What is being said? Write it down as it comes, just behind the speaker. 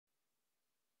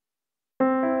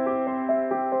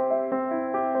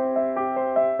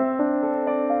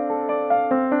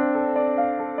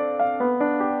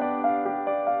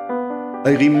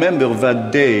I remember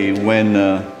that day when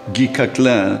Guy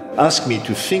Caclin asked me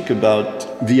to think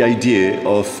about the idea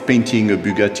of painting a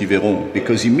Bugatti Veyron,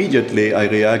 because immediately I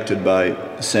reacted by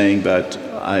saying that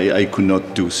I could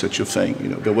not do such a thing. You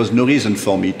know, there was no reason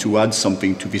for me to add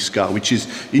something to this car, which is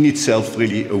in itself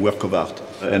really a work of art.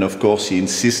 And of course he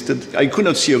insisted. I could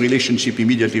not see a relationship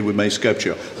immediately with my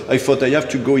sculpture. I thought I have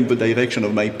to go in the direction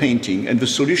of my painting, and the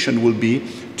solution will be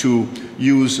to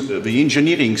use the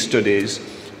engineering studies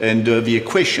and the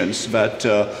equations that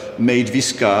made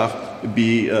this car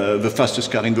be the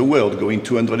fastest car in the world, going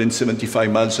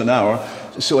 275 miles an hour.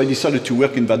 So I decided to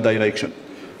work in that direction.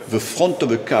 The front of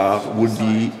the car would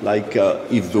be like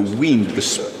if the wind, the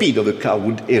speed of the car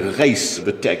would erase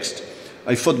the text.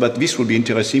 I thought that this would be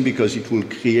interesting because it will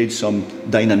create some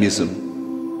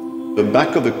dynamism. The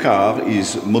back of the car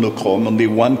is monochrome, only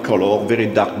one color, very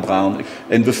dark brown,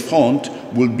 and the front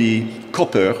will be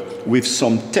copper with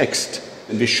some text.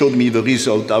 And they showed me the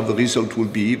result, how the result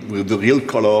would be with the real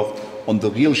color on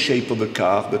the real shape of the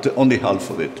car, but only half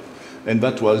of it. And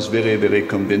that was very, very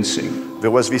convincing.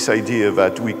 There was this idea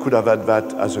that we could have had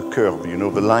that as a curve. You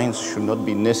know, the lines should not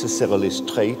be necessarily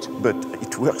straight, but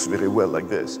it works very well like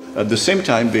this. At the same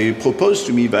time, they proposed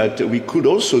to me that we could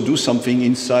also do something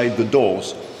inside the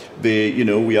doors.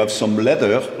 We have some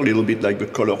leather, a little bit like the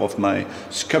color of my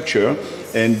sculpture,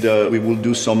 and we will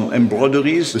do some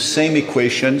embroideries, the same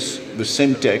equations, the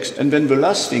same text. And then the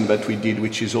last thing that we did,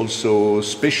 which is also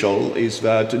special, is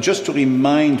that just to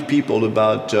remind people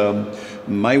about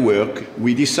my work,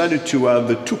 we decided to have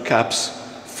the two caps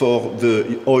for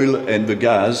the oil and the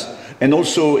gas, and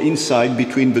also inside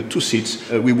between the two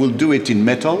seats, we will do it in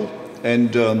metal,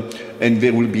 and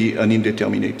there will be an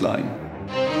indeterminate line.